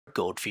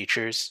gold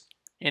futures.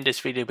 In this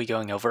video, we'll be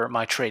going over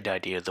my trade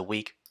idea of the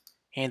week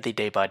and the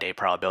day-by-day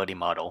probability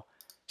model.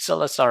 So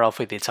let's start off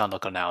with the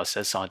technical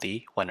analysis on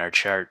the 1 hour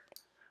chart.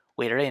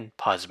 We are in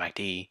positive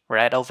MACD. We're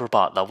at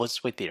overbought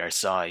levels with the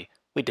RSI.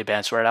 We did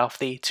bounce right off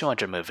the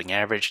 200 moving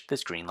average,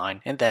 this green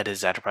line, and that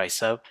is at a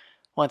price of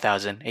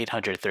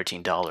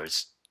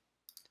 $1,813.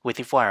 With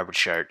the 4 hour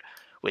chart,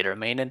 we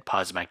remain in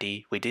positive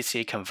MACD. We did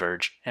see it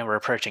converge, and we're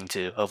approaching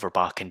to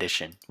overbought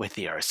condition with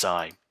the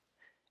RSI.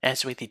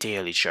 As with the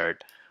daily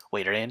chart,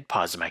 we are in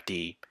positive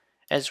MACD.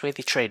 As with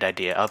the trade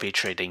idea, I'll be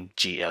trading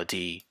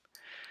GLD.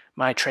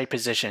 My trade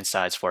position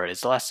size for it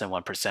is less than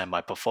 1% of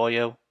my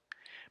portfolio.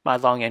 My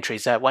long entry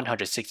is at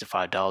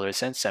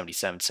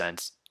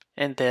 $165.77,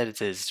 and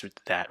that is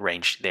that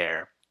range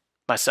there.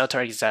 My sell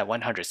target is at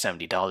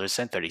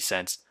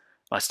 $170.30.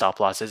 My stop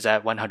loss is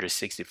at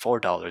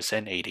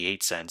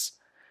 $164.88.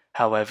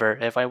 However,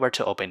 if I were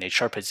to open a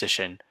short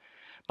position,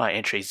 my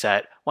entry is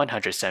at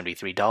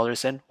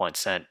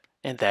 $173.01,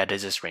 and that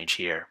is this range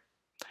here.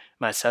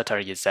 My sell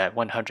target is at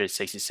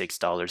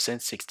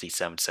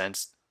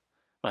 $166.67.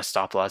 My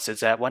stop loss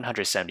is at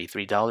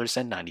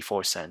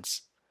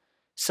 $173.94.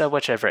 So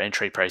whichever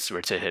entry price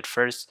were to hit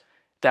first,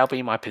 that'll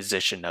be my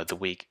position of the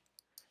week.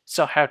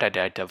 So how did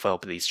I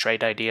develop these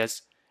trade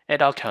ideas?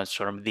 It all comes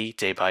from the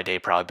day-by-day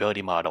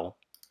probability model.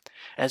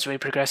 As we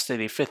progress to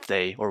the 5th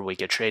day or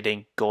week of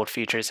trading, gold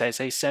futures has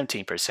a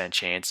 17%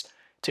 chance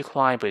to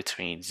climb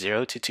between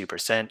 0 to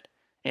 2%,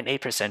 an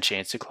 8%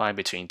 chance to climb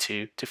between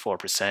 2 to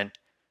 4%.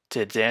 To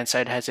the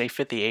downside has a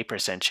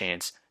 58%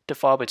 chance to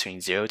fall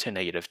between 0 to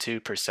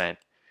 -2%,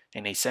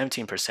 and a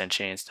 17%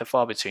 chance to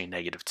fall between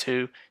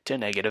 -2 to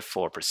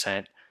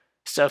 -4%.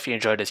 So if you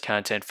enjoyed this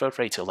content, feel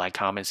free to like,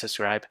 comment,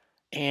 subscribe,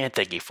 and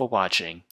thank you for watching.